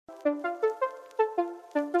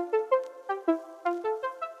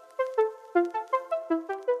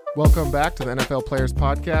Welcome back to the NFL Players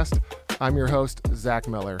Podcast. I'm your host, Zach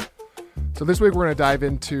Miller. So this week we're going to dive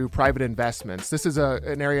into private investments. This is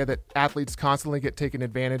an area that athletes constantly get taken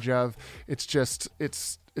advantage of. It's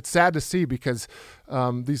sad to see because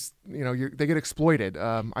they get exploited.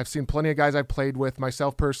 I've seen plenty of guys I've played with,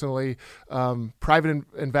 myself personally. Private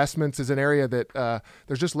investments is an area that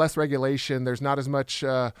there's just less regulation. There's not as much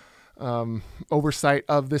oversight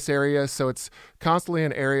of this area, so it's constantly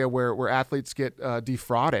an area where athletes get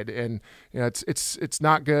defrauded, and it's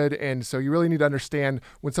not good. And so you really need to understand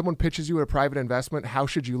when someone pitches you a private investment, how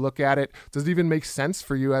should you look at it? Does it even make sense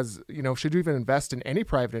for you? Should you even invest in any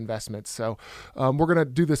private investments? So we're going to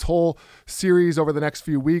do this whole series over the next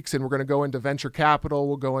few weeks, and we're going to go into venture capital,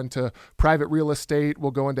 we'll go into private real estate, we'll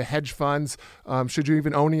go into hedge funds. Should you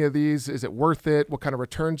even own any of these? Is it worth it? What kind of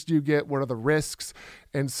returns do you get? What are the risks?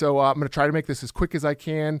 And so I'm going to try to make this as quick as I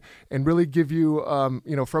can and really give you,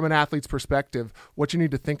 from an athlete's perspective, what you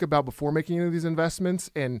need to think about before making any of these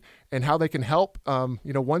investments and how they can help.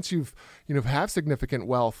 Once you've have significant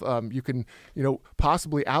wealth, you can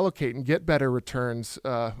possibly allocate and get better returns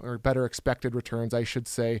or better expected returns, I should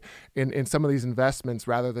say, in some of these investments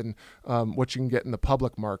rather than what you can get in the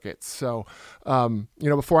public markets. So,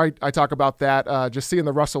 before I talk about that, just seeing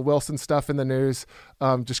the Russell Wilson stuff in the news,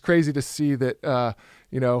 just crazy to see that.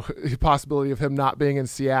 The possibility of him not being in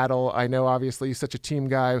Seattle. I know obviously he's such a team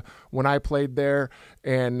guy when I played there,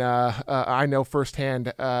 and I know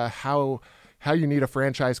firsthand how you need a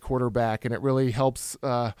franchise quarterback, and it really helps.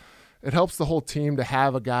 It helps the whole team to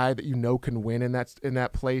have a guy that can win in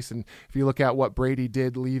that place. And if you look at what Brady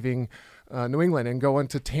did leaving New England and going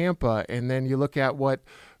to Tampa, and then you look at what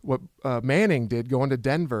Manning did going to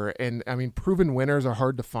Denver, and I mean, proven winners are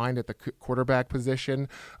hard to find at the quarterback position.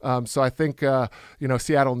 So I think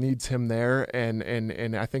Seattle needs him there,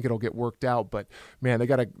 and I think it'll get worked out. But man, they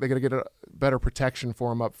gotta get a better protection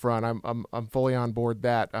for him up front. I'm fully on board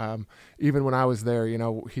that. Even when I was there,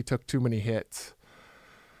 he took too many hits.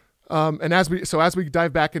 And as we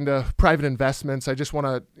dive back into private investments, I just want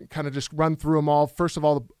to kind of just run through them all. First of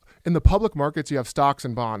all, in the public markets, you have stocks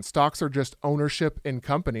and bonds. Stocks are just ownership in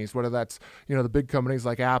companies, whether that's, the big companies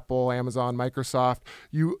like Apple, Amazon, Microsoft.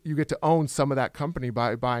 You get to own some of that company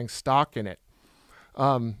by buying stock in it.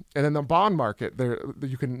 And then the bond market,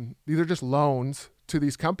 these are just loans to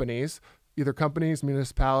these companies, either companies,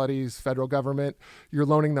 municipalities, federal government. You're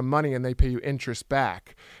loaning them money and they pay you interest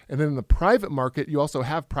back. And then in the private market, you also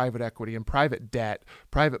have private equity and private debt,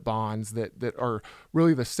 private bonds that are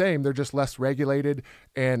really the same. They're just less regulated,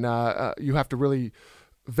 and you have to really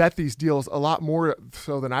vet these deals a lot more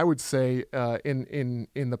so than I would say in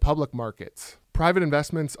the public markets. Private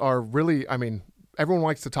investments are really, everyone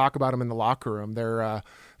likes to talk about them in the locker room.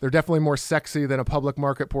 They're definitely more sexy than a public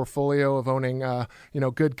market portfolio of owning,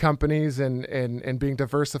 good companies and being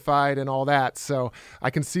diversified and all that. So I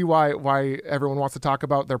can see why everyone wants to talk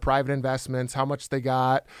about their private investments, how much they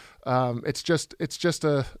got. It's just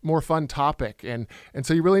a more fun topic, and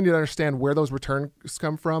so you really need to understand where those returns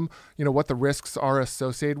come from. What the risks are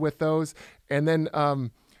associated with those, and then.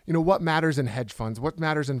 What matters in hedge funds, what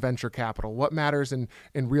matters in venture capital, what matters in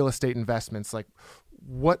real estate investments, like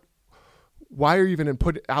why are you even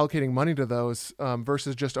allocating money to those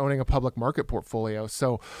versus just owning a public market portfolio?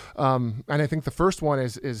 So, and I think the first one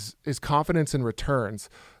is confidence in returns.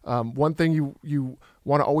 One thing you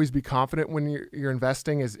want to always be confident when you're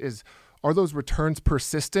investing is are those returns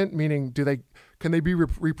persistent? Meaning, can they be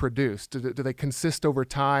reproduced? Do they consist over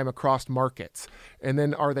time across markets? And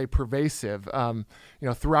then are they pervasive?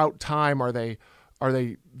 Throughout time, are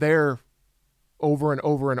they there over and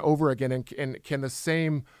over and over again? And can the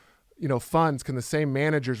same funds, can the same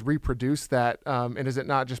managers reproduce that? And is it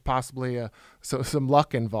not just possibly some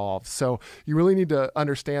luck involved? So you really need to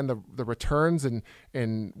understand the returns and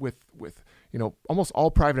with almost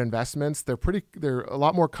all private investments, they're a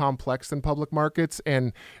lot more complex than public markets,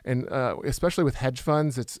 and especially with hedge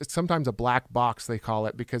funds, it's sometimes a black box, they call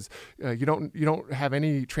it, because you don't have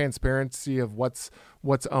any transparency of what's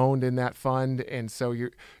owned in that fund, and so you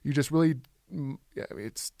just really,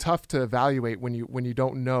 it's tough to evaluate when you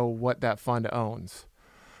don't know what that fund owns.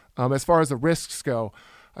 As far as the risks go,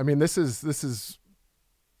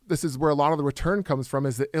 this is where a lot of the return comes from,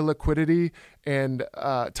 is the illiquidity and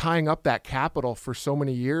tying up that capital for so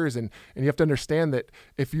many years. And you have to understand that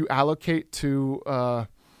if you allocate to a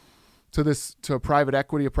private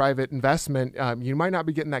equity, a private investment, you might not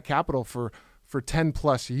be getting that capital for 10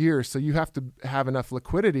 plus years. So you have to have enough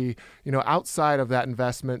liquidity, outside of that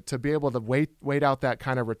investment to be able to wait out that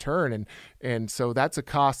kind of return. And so that's a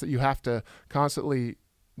cost that you have to constantly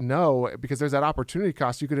no, because there's that opportunity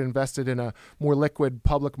cost. You could invest it in a more liquid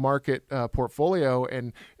public market portfolio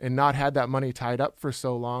and not had that money tied up for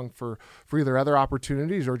so long for either other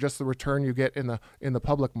opportunities or just the return you get in the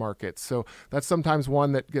public markets. So that's sometimes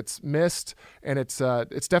one that gets missed, and it's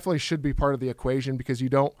definitely should be part of the equation, because you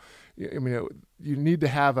need to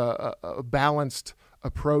have a balanced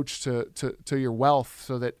approach to your wealth,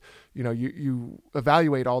 so that you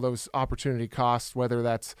evaluate all those opportunity costs, whether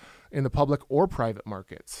that's in the public or private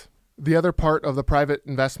markets. The other part of the private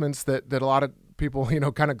investments that a lot of people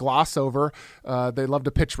kind of gloss over, they love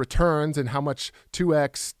to pitch returns and how much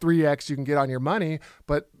 2x 3x you can get on your money,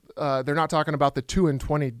 but they're not talking about the 2 and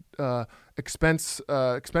 20 expenses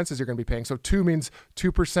you're going to be paying. So 2 means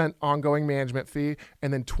 2% ongoing management fee,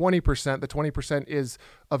 and then 20%, the 20% is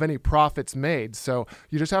of any profits made. So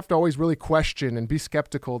you just have to always really question and be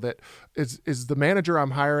skeptical that is the manager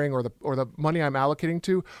I'm hiring or the money I'm allocating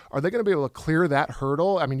to, are they going to be able to clear that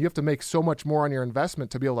hurdle? I mean, you have to make so much more on your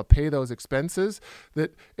investment to be able to pay those expenses,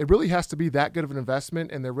 that it really has to be that good of an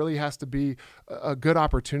investment, and there really has to be a good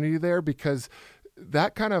opportunity there, because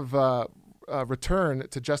that kind of return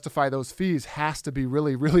to justify those fees has to be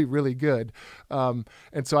really, really, really good. And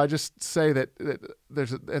so I just say that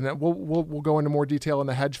there's, and then we'll go into more detail in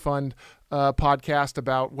the hedge fund podcast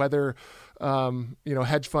about whether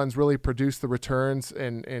hedge funds really produce the returns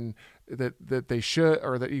and that they should,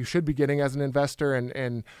 or that you should be getting as an investor.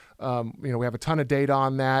 And we have a ton of data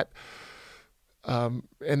on that. And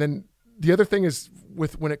then the other thing is,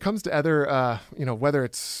 when it comes to other, whether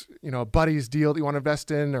it's, a buddy's deal that you want to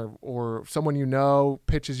invest in, or someone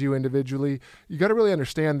pitches you individually, you got to really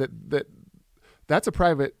understand that's a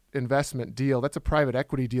private investment deal. That's a private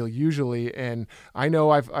equity deal usually. And I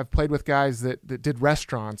know I've played with guys that did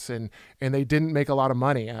restaurants and they didn't make a lot of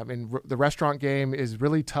money. I mean, the restaurant game is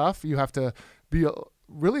really tough. You have to be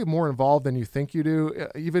really more involved than you think you do.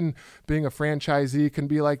 Even being a franchisee can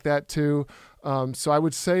be like that too. So I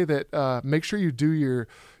would say that make sure you do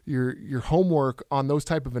your homework on those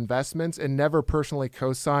type of investments and never personally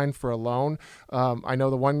co-sign for a loan. I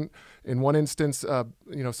know in one instance,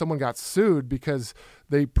 someone got sued because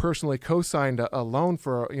they personally co-signed a loan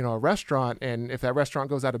for a restaurant, and if that restaurant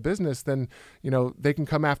goes out of business, then they can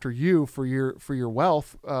come after you for your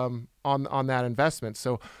wealth on that investment.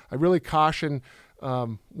 So I really caution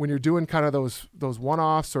when you're doing kind of those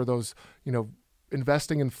one-offs or those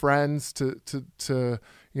investing in friends to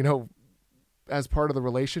as part of the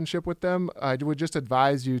relationship with them, I would just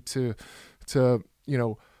advise you to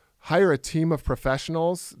hire a team of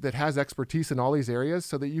professionals that has expertise in all these areas,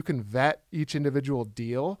 so that you can vet each individual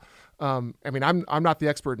deal. I'm not the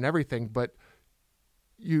expert in everything, but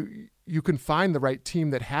you can find the right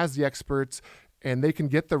team that has the experts, and they can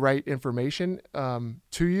get the right information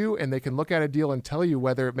to you, and they can look at a deal and tell you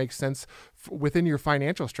whether it makes sense within your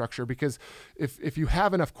financial structure. Because if you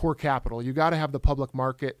have enough core capital, you got to have the public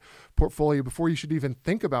market portfolio before you should even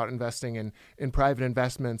think about investing in private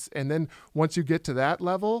investments. And then once you get to that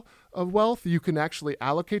level of wealth, you can actually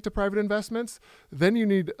allocate to private investments. Then you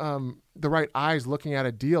need the right eyes looking at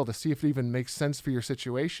a deal to see if it even makes sense for your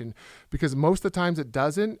situation, because most of the times it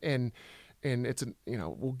doesn't. And it's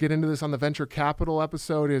we'll get into this on the venture capital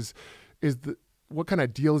episode, is what kind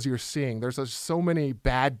of deals you're seeing. There's so many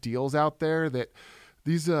bad deals out there that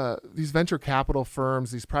these venture capital firms,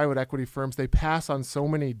 these private equity firms, they pass on so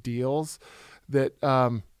many deals that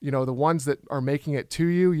the ones that are making it to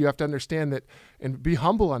you have to understand that and be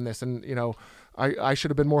humble on this. And I should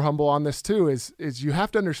have been more humble on this too. Is you have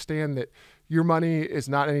to understand that your money is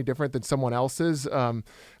not any different than someone else's,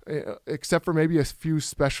 except for maybe a few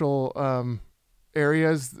special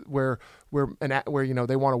areas where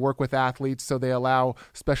they want to work with athletes, so they allow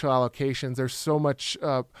special allocations. There's so much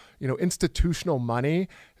institutional money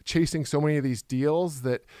chasing so many of these deals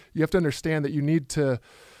that you have to understand that you need to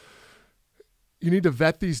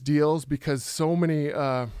vet these deals, because so many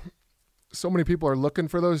people are looking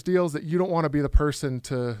for those deals that you don't want to be the person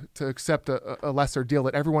to accept a lesser deal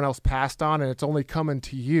that everyone else passed on, and it's only coming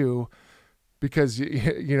to you because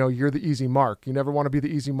you're the easy mark. You never want to be the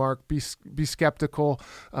easy mark. Be skeptical.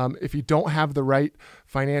 If you don't have the right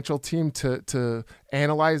financial team to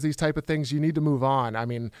analyze these type of things, you need to move on. I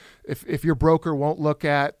mean, if your broker won't look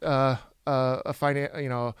at a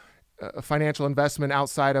financial investment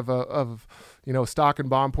outside of stock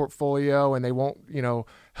and bond portfolio, and they won't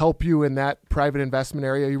help you in that private investment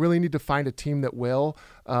area, you really need to find a team that will.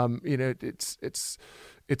 It's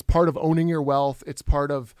part of owning your wealth. It's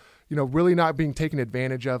part of really not being taken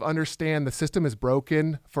advantage of. Understand the system is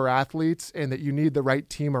broken for athletes and that you need the right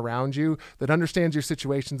team around you that understands your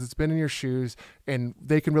situations, that's been in your shoes, and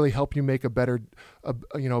they can really help you make a better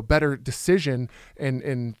decision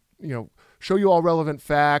and show you all relevant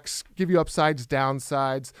facts, give you upsides,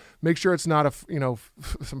 downsides, make sure it's not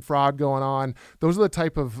some fraud going on. Those are the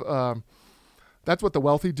type of, that's what the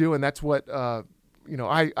wealthy do. And that's what,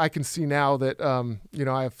 I can see now that,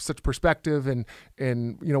 I have such perspective and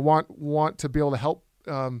want to be able to help,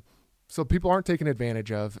 so people aren't taken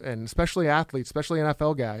advantage of, and especially athletes, especially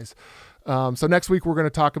NFL guys. So next week, we're going to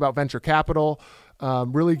talk about venture capital,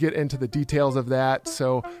 really get into the details of that.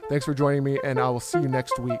 So thanks for joining me, and I will see you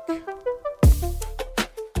next week.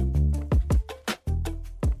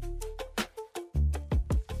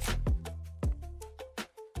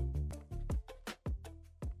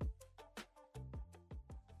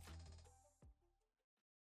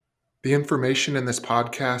 The information in this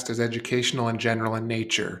podcast is educational and general in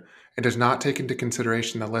nature and does not take into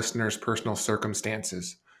consideration the listener's personal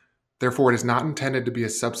circumstances. Therefore, it is not intended to be a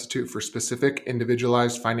substitute for specific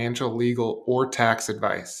individualized financial, legal, or tax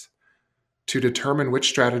advice. To determine which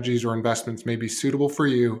strategies or investments may be suitable for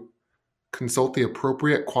you, consult the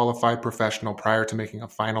appropriate qualified professional prior to making a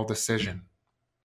final decision.